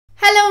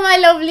my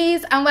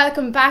lovelies, and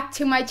welcome back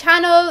to my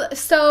channel.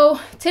 So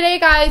today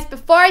guys,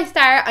 before I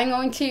start, I'm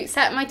going to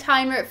set my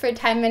timer for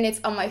 10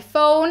 minutes on my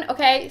phone.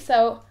 Okay,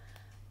 so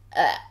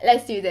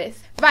let's do this.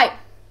 Right,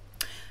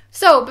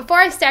 so before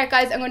I start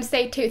guys, I'm going to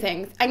say two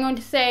things. I'm going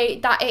to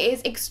say that it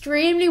is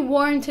extremely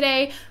warm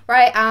today where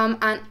I am,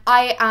 and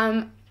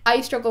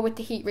I struggle with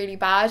the heat really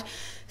bad.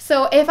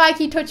 So if I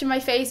keep touching my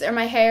face or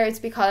my hair, it's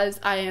because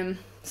I am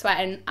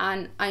sweating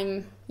and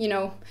I'm, you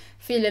know,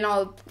 feeling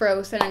all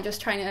gross, and I'm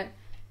just trying to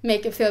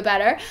make it feel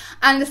better.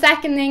 And the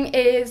second thing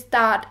is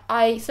that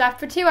I slept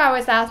for 2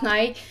 hours last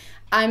night.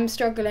 I'm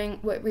struggling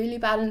with really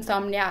bad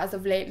insomnia as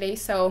of lately,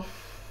 so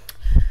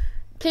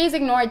please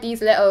ignore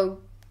these little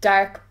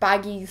dark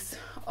baggies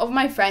of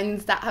my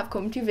friends that have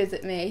come to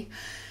visit me.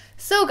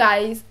 So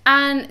guys,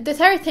 and the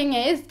third thing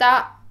is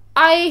that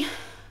I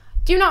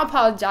do not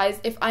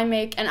apologise if I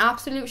make an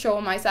absolute show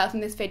of myself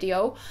in this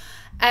video.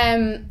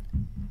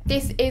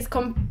 This is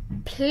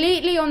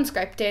completely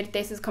unscripted,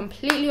 this is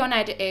completely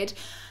unedited.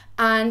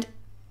 And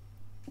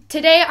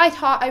today I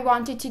thought I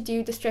wanted to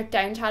do the strip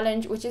down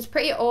challenge, which is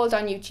pretty old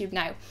on YouTube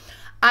now,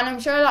 and I'm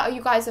sure a lot of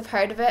you guys have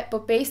heard of it.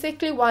 But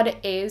basically what it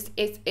is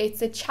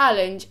it's a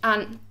challenge,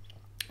 and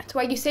it's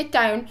where you sit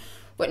down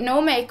with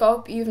no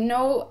makeup, you've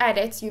no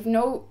edits, you've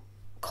no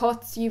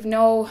cuts, you've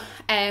no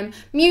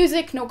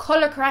music, no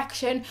colour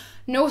correction,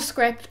 no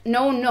script,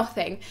 no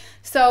nothing.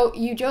 So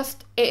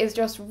it is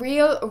just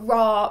real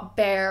raw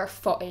bare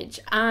footage.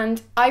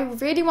 And I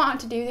really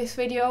wanted to do this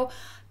video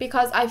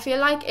because I feel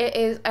like it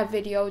is a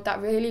video that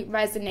really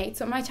resonates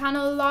with my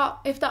channel a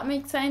lot, if that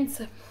makes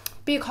sense,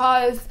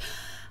 because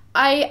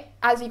I,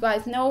 as you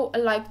guys know,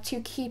 like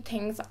to keep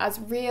things as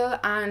real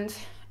and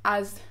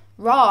as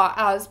raw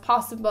as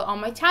possible on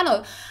my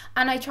channel,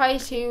 and I try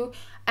to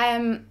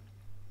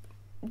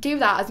do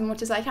that as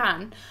much as I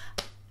can.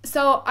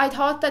 So I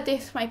thought that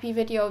this might be a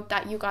video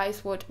that you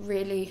guys would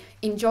really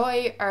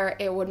enjoy, or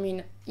it would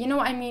mean, you know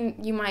what I mean,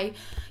 you might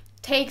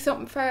take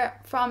something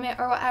from it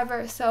or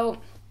whatever.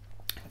 So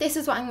this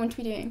is what I'm going to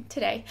be doing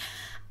today,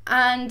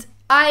 and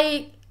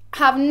I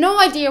have no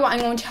idea what I'm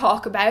going to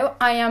talk about.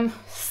 I am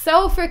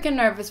so freaking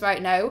nervous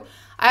right now.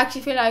 I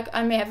actually feel like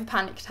I may have a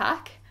panic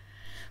attack,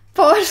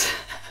 but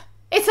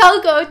it's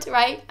all good,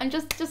 right? I'm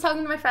just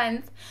talking to my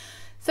friends.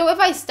 So if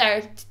I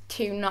start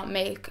to not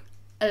make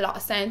a lot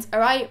of sense,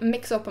 or I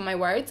mix up on my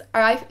words,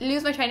 or I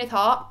lose my train of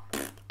thought,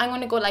 I'm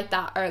going to go like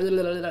that,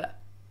 or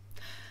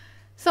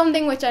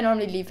something which I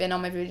normally leave in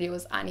on my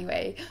videos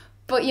anyway,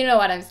 but you know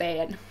what I'm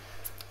saying.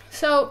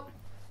 So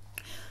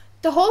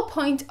the whole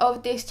point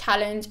of this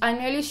challenge, I'm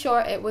nearly sure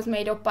it was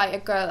made up by a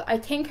girl. I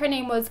think her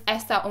name was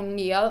Essa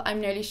O'Neill,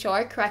 I'm nearly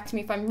sure. Correct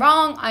me if I'm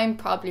wrong, I'm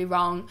probably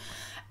wrong.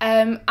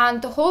 And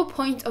the whole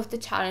point of the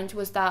challenge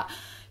was that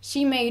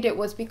she made it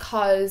was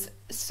because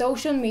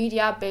social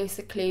media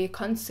basically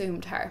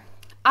consumed her,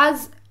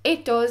 as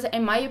it does,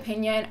 in my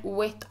opinion,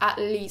 with at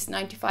least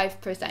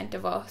 95%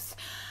 of us,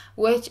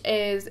 which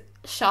is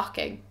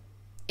shocking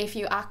if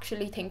you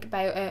actually think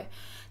about it,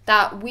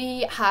 that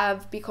we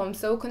have become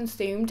so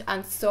consumed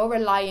and so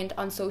reliant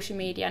on social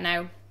media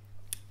now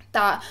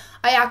that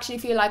I actually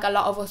feel like a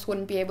lot of us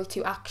wouldn't be able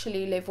to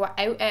actually live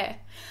without it,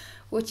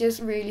 which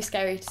is really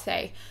scary to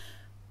say.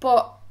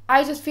 But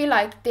I just feel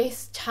like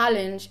this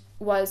challenge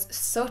was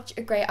such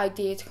a great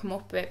idea to come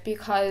up with,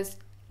 because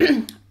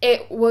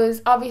it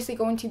was obviously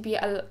going to be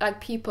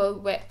like people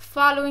with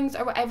followings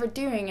or whatever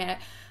doing it,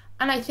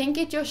 and I think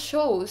it just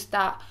shows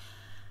that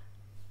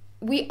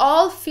we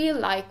all feel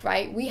like,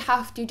 right, we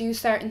have to do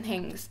certain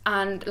things,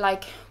 and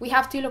like we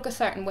have to look a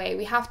certain way,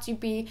 we have to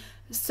be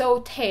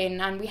so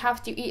thin, and we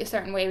have to eat a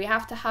certain way, we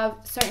have to have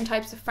certain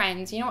types of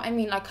friends, you know what I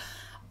mean, like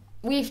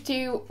we have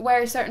to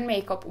wear certain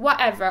makeup,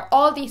 whatever,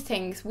 all these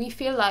things we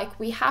feel like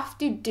we have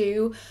to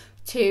do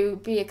to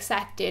be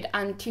accepted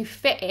and to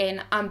fit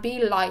in and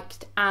be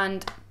liked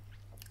and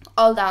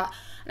all that.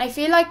 And I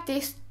feel like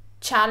this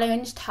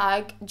challenge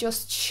tag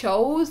just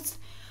shows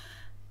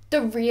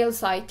the real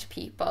side to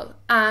people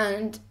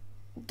and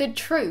the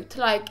truth,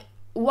 like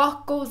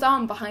what goes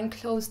on behind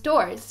closed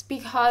doors,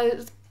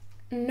 because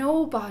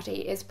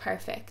nobody is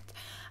perfect.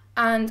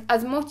 And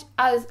as much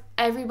as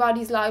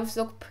everybody's lives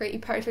look pretty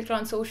perfect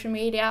on social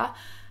media,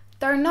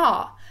 they're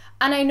not.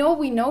 And I know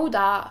we know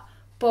that,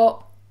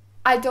 but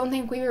I don't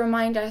think we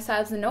remind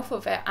ourselves enough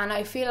of it. And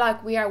I feel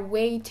like we are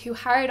way too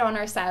hard on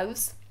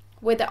ourselves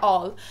with it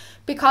all,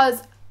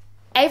 because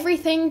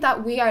everything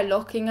that we are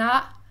looking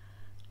at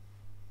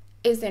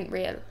isn't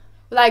real.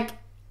 Like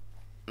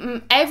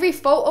every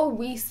photo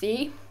we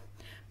see,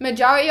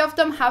 majority of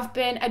them have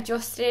been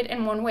adjusted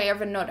in one way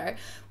or another,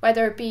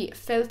 whether it be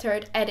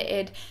filtered,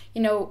 edited,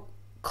 you know,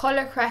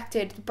 color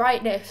corrected, the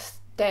brightness,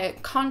 the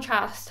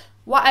contrast,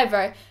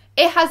 whatever.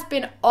 It has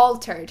been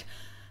altered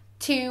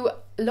to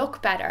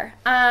look better,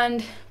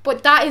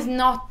 but that is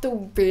not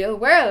the real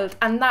world,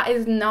 and that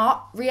is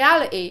not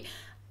reality,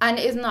 and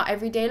it is not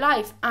everyday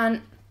life.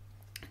 And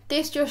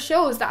this just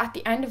shows that at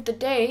the end of the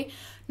day,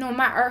 no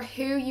matter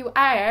who you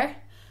are,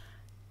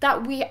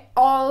 that we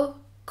all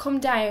come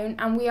down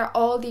and we are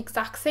all the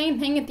exact same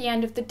thing at the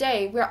end of the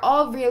day. We're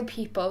all real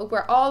people,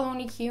 we're all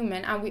only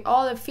human, and we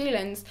all have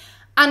feelings,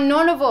 and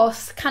none of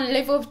us can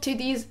live up to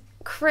these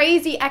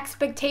crazy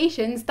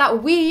expectations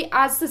that we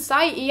as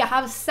society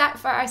have set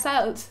for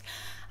ourselves.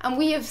 And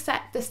we have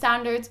set the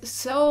standards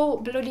so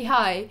bloody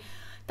high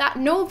that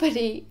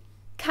nobody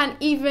can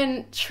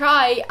even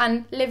try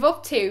and live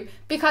up to,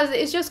 because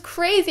it's just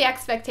crazy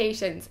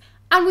expectations.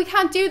 And we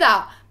can't do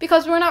that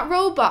because we're not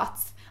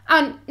robots.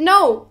 And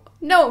no.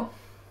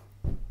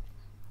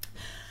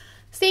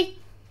 See,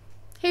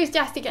 here's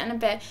Jessie getting a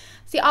bit.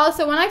 See,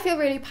 also, when I feel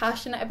really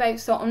passionate about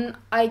something,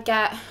 I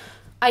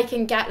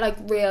can get like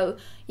real,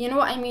 you know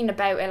what I mean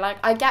about it. Like,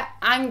 I get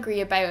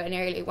angry about it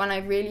nearly when I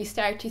really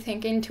start to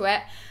think into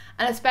it.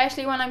 And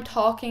especially when I'm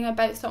talking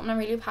about something I'm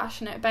really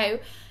passionate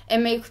about, it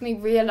makes me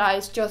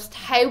realise just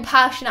how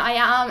passionate I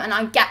am, and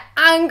I get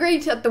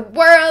angry at the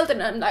world,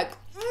 and I'm like,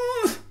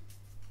 ugh.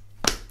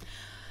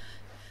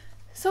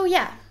 So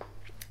yeah.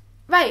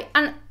 Right,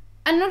 and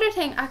another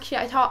thing actually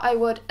I thought I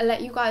would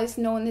let you guys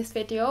know in this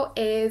video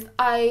is,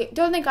 I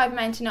don't think I've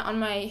mentioned it on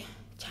my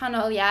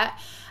channel yet,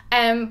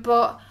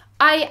 but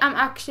I am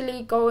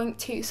actually going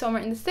to Summer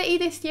in the City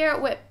this year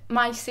with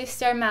my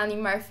sister Melanie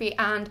Murphy,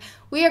 and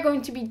we are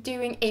going to be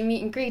doing a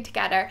meet and greet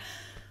together,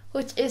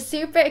 which is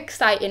super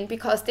exciting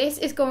because this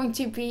is going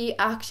to be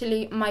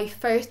actually my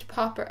first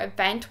proper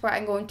event where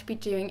I'm going to be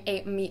doing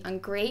a meet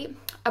and greet,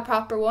 a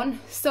proper one.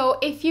 So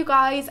if you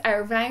guys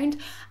are around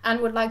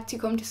and would like to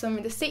come to Summer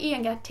in the City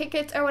and get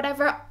tickets or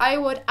whatever, I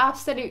would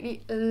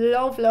absolutely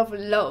love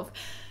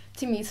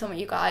to meet some of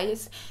you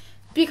guys,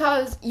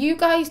 because you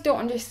guys don't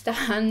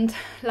understand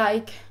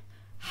like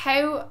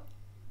how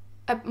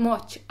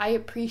much I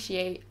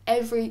appreciate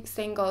every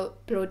single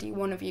bloody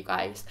one of you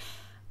guys,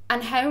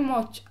 and how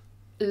much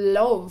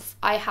love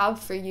I have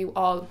for you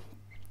all.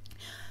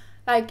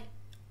 Like,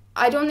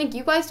 I don't think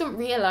you guys don't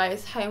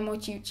realise how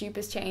much YouTube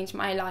has changed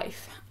my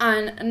life,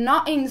 and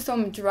not in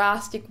some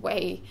drastic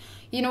way,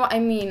 you know what I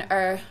mean,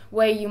 or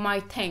way you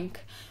might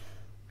think,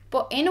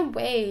 but in a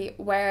way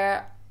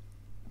where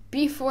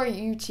before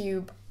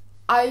YouTube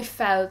I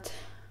felt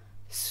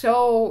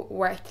so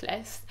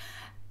worthless.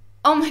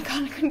 Oh my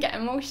god, I couldn't get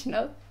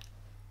emotional.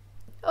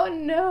 Oh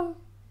no.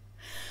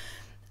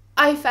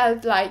 I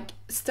felt like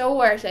so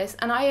worthless,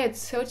 and I had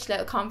such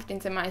little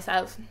confidence in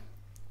myself,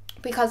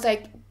 because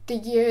like the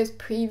years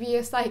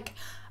previous, like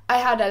I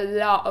had a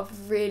lot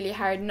of really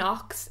hard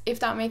knocks, if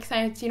that makes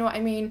sense, you know what I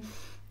mean.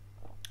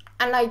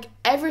 And like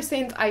ever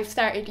since I've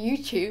started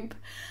YouTube,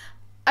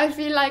 I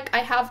feel like I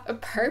have a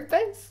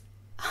purpose.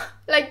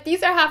 Like,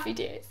 these are happy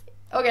days,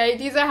 okay,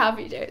 these are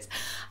happy days.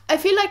 I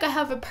feel like I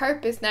have a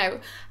purpose now,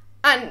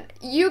 and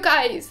you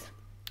guys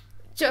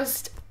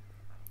just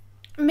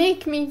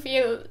make me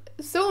feel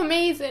so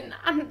amazing,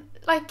 and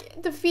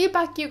like the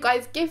feedback you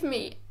guys give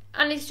me,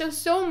 and it's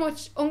just so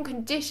much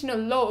unconditional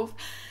love,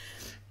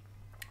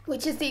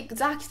 which is the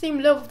exact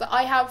same love that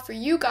I have for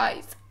you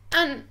guys,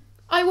 and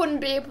I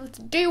wouldn't be able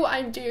to do what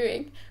I'm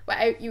doing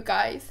without you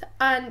guys.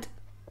 And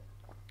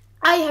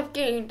I have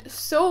gained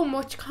so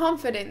much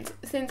confidence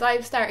since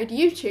I've started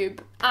YouTube.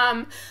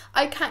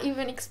 I can't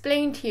even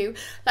explain to you.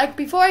 Like,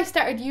 before I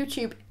started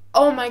YouTube,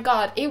 oh my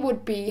god, it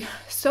would be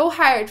so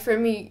hard for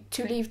me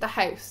to leave the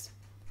house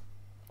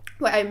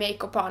without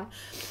makeup on.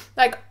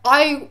 Like,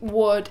 I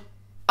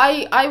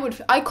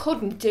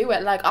couldn't do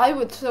it. Like, I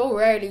would so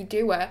rarely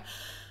do it.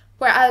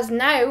 Whereas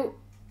now,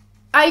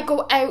 I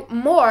go out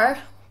more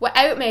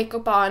without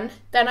makeup on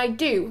than I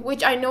do,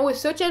 which I know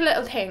is such a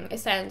little thing, it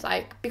sounds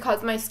like,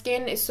 because my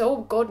skin is so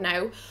good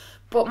now,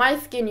 but my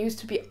skin used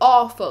to be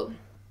awful.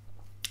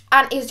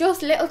 And it's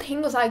just little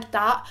things like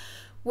that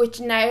which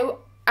now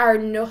are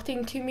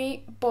nothing to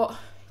me, but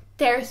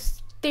they're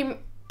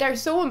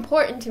so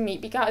important to me,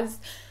 because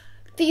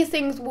these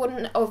things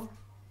wouldn't have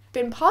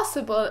been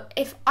possible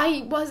if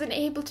I wasn't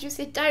able to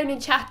sit down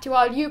and chat to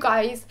all you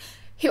guys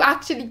who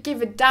actually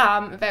give a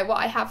damn about what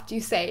I have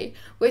to say,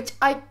 which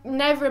I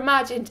never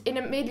imagined in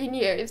a million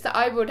years that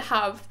I would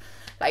have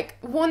like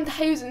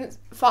 1,000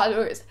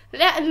 followers,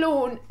 let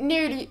alone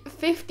nearly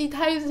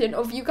 50,000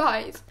 of you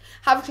guys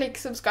have clicked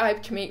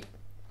subscribe to me.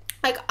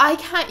 Like, I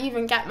can't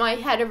even get my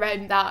head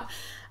around that.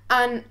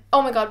 And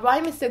oh my god, why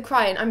am I still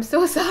crying? I'm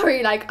so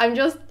sorry. Like, I'm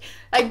just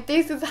like,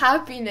 this is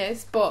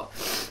happiness, but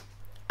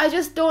I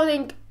just don't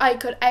think I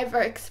could ever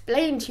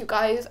explain to you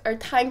guys or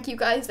thank you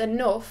guys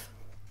enough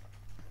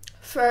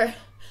for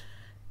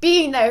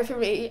being there for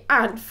me,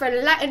 and for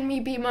letting me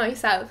be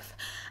myself,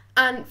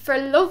 and for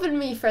loving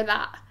me for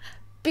that,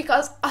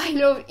 because I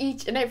love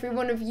each and every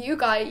one of you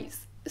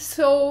guys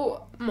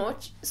so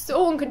much,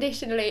 so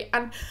unconditionally,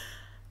 and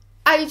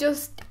I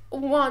just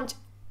want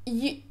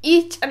you,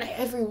 each and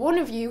every one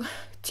of you,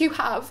 to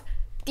have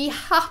the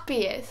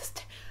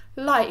happiest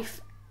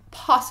life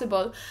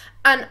possible.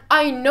 And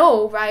I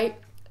know, right,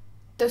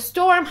 the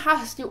storm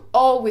has to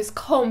always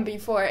come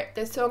before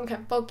the sun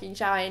can fucking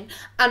shine,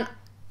 and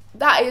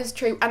that is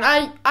true, and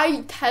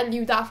I tell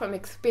you that from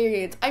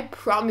experience. I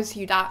promise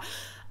you that.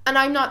 And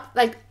I'm not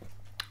like,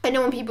 I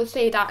know when people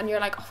say that and you're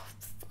like, oh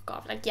fuck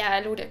off, like, yeah,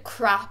 a load of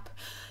crap,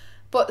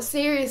 But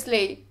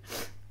seriously,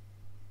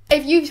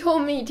 if you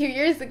told me 2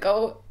 years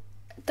ago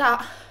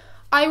that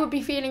I would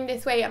be feeling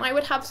this way and I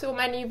would have so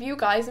many of you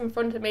guys in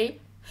front of me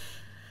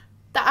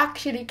that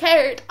actually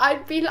cared,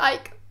 I'd be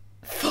like,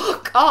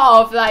 fuck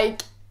off,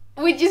 like,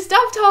 would you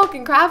stop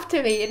talking crap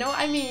to me, you know what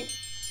I mean?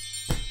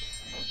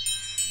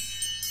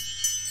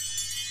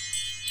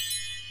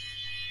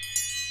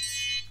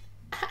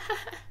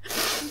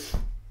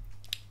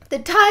 The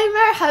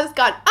timer has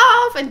gone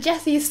off and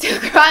Jessie is still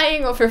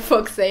crying, oh for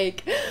fuck's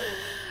sake.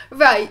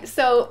 Right,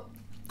 so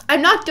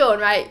I'm not done,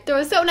 right? There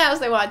was something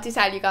else I wanted to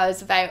tell you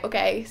guys about,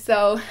 okay?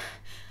 So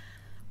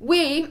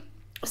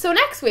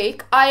next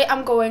week I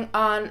am going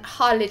on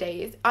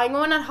holidays. I'm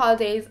going on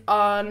holidays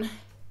on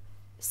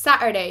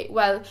Saturday.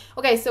 Well,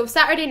 okay, so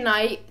Saturday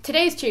night,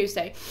 today's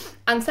Tuesday,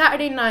 and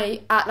Saturday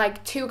night at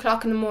like 2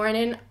 o'clock in the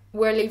morning,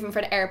 we're leaving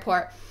for the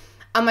airport.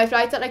 And my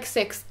flight's at like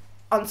 6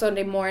 on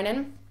Sunday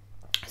morning.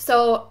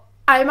 So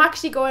I'm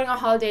actually going on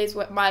holidays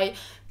with my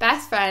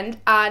best friend,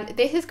 and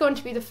this is going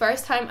to be the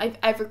first time I've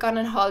ever gone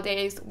on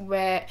holidays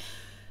with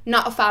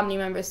not a family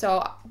member.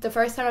 So the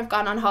first time I've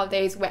gone on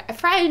holidays with a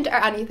friend or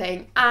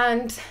anything,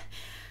 and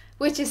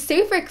which is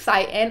super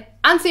exciting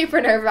and super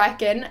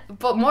nerve-wracking,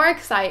 but more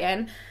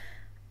exciting.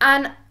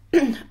 And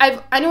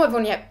I know I've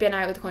only been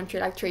out of the country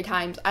like 3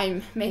 times.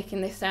 I'm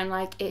making this sound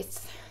like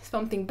it's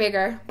something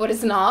bigger, but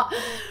it's not.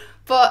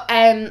 But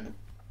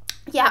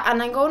yeah,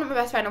 and I'm going with my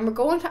best friend and we're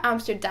going to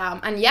Amsterdam.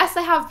 And yes,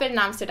 I have been in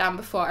Amsterdam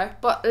before,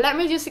 but let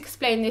me just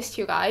explain this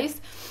to you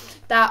guys.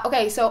 That,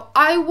 okay, so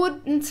I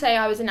wouldn't say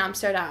I was in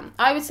Amsterdam.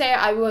 I would say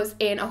I was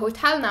in a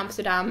hotel in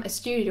Amsterdam, a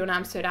studio in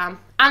Amsterdam,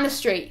 and a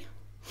street.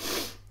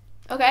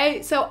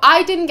 Okay, so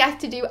I didn't get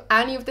to do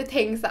any of the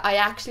things that I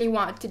actually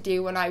wanted to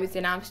do when I was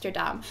in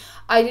Amsterdam.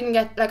 I didn't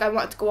get, like, I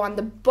wanted to go on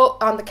the boat,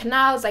 on the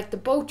canals, like the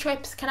boat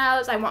trips,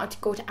 canals. I wanted to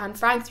go to Anne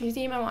Frank's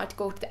museum. I wanted to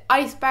go to the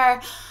ice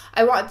bar.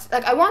 I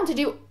wanted to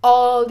do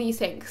all these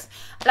things.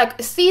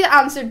 Like, see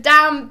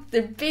Amsterdam,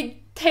 the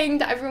big thing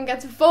that everyone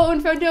gets a photo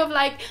in front of,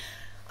 like,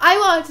 I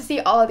wanted to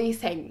see all these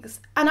things.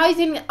 And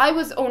I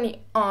was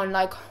only on,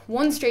 like,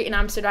 one street in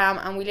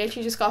Amsterdam, and we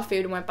literally just got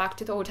food and went back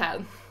to the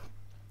hotel.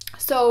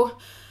 So,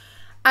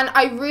 and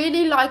I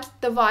really liked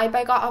the vibe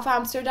I got off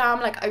Amsterdam.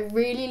 Like, I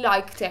really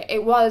liked it.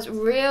 It was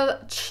real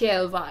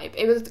chill vibe.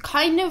 It was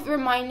kind of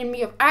reminding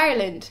me of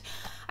Ireland.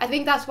 I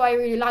think that's why I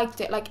really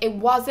liked it. Like, it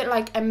wasn't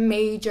like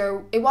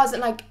it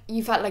wasn't like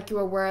you felt like you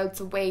were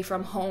worlds away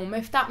from home,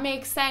 if that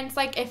makes sense.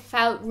 Like, it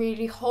felt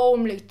really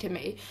homely to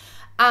me.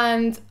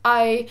 And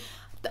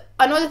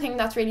another thing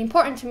that's really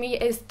important to me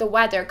is the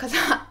weather, because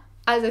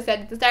as I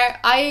said at the start,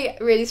 I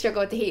really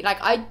struggle with the heat. Like,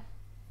 I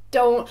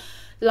don't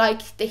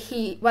like the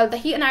heat. Well, the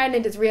heat in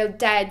Ireland is real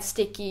dead,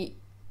 sticky,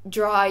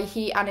 dry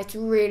heat, and it's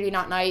really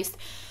not nice.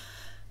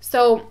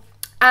 So,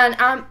 and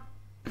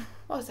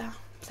what was that?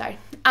 Sorry.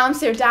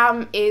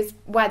 Amsterdam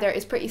weather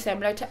is pretty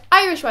similar to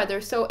Irish weather,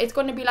 so it's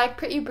going to be like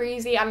pretty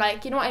breezy and,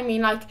 like, you know what I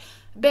mean, like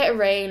a bit of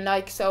rain,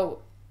 like,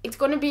 so it's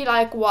going to be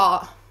like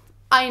what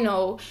I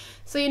know.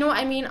 So, you know what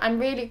I mean, I'm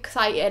really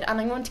excited,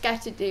 and I'm going to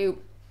get to do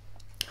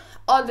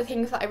all the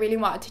things that I really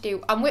wanted to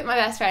do. I'm with my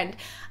best friend,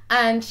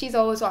 and she's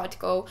always wanted to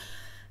go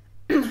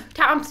to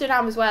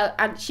Amsterdam as well,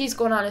 and she's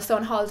going on a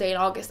sun holiday in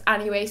August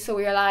anyway, so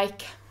we were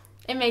like,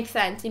 it makes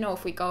sense, you know,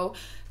 if we go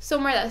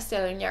somewhere that's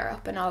still in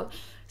Europe and all.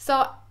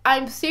 So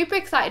I'm super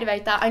excited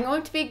about that. I'm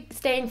going to be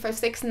staying for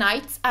 6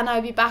 nights, and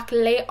I'll be back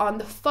late on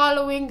the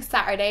following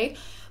Saturday.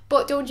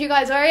 But don't you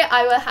guys worry,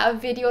 I will have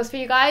videos for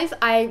you guys.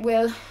 I'm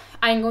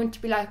going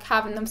to be like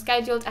having them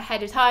scheduled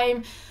ahead of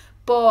time,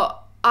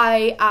 but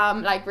I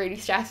am like really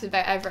stressed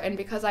about everything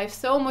because I have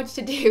so much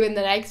to do in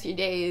the next few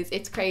days.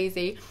 It's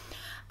crazy.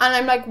 And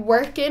I'm like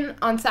working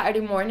on Saturday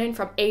morning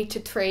from 8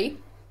 to 3,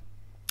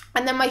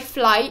 and then my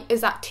flight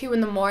is at 2 in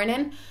the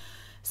morning.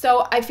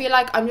 So I feel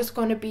like I'm just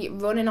going to be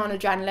running on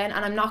adrenaline,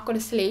 and I'm not going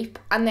to sleep.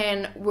 And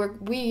then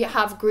we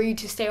have agreed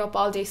to stay up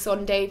all day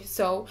Sunday,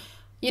 so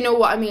you know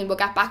what I mean, we'll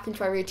get back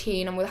into our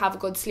routine and we'll have a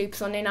good sleep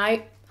Sunday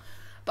night.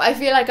 But I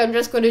feel like I'm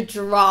just going to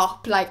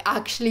drop, like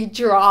actually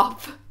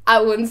drop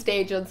at one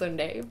stage on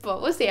Sunday,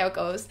 but we'll see how it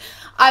goes.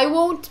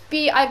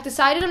 I've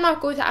decided I'm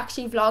not going to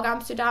actually vlog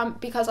Amsterdam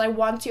because I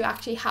want to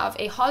actually have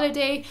a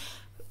holiday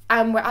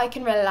where I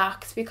can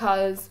relax,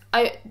 because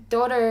I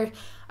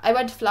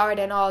went to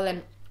Florida and all,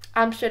 and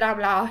Amsterdam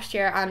last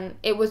year, and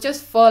it was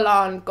just full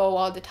on go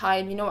all the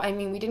time, you know what I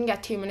mean. We didn't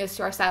get 2 minutes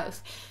to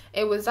ourselves.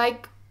 It was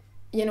like,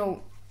 you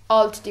know,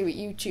 all to do with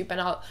YouTube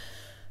and all.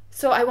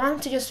 So I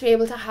want to just be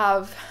able to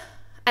have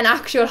an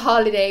actual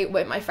holiday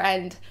with my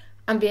friend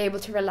and be able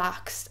to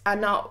relax and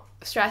not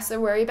stress or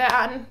worry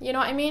about it, you know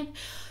what I mean.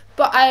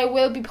 But I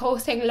will be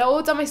posting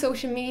loads on my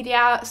social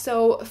media,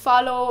 so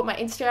follow my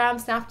Instagram,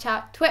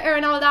 Snapchat, Twitter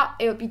and all that.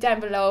 It will be down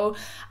below,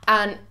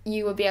 and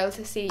you will be able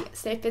to see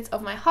snippets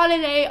of my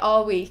holiday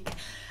all week.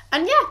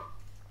 And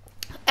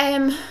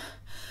yeah,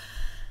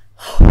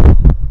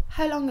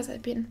 how long has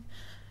it been?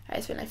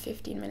 It's been like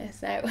 15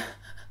 minutes now.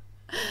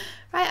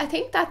 Right, I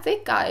think that's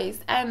it,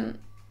 guys.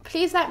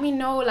 Please let me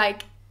know,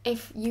 like,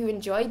 if you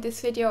enjoyed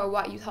this video or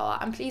what you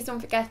thought, and please don't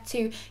forget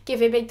to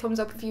give it a big thumbs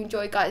up if you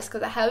enjoyed, guys,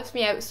 because it helps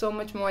me out so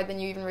much more than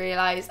you even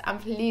realize. And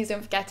please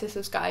don't forget to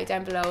subscribe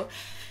down below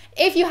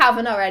if you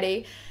haven't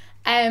already,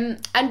 and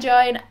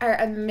join our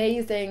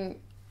amazing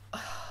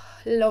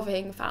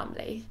loving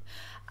family.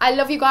 I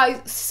love you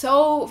guys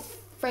so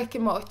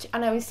freaking much,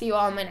 and I will see you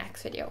all in my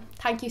next video.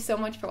 Thank you so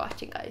much for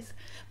watching, guys.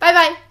 Bye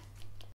bye.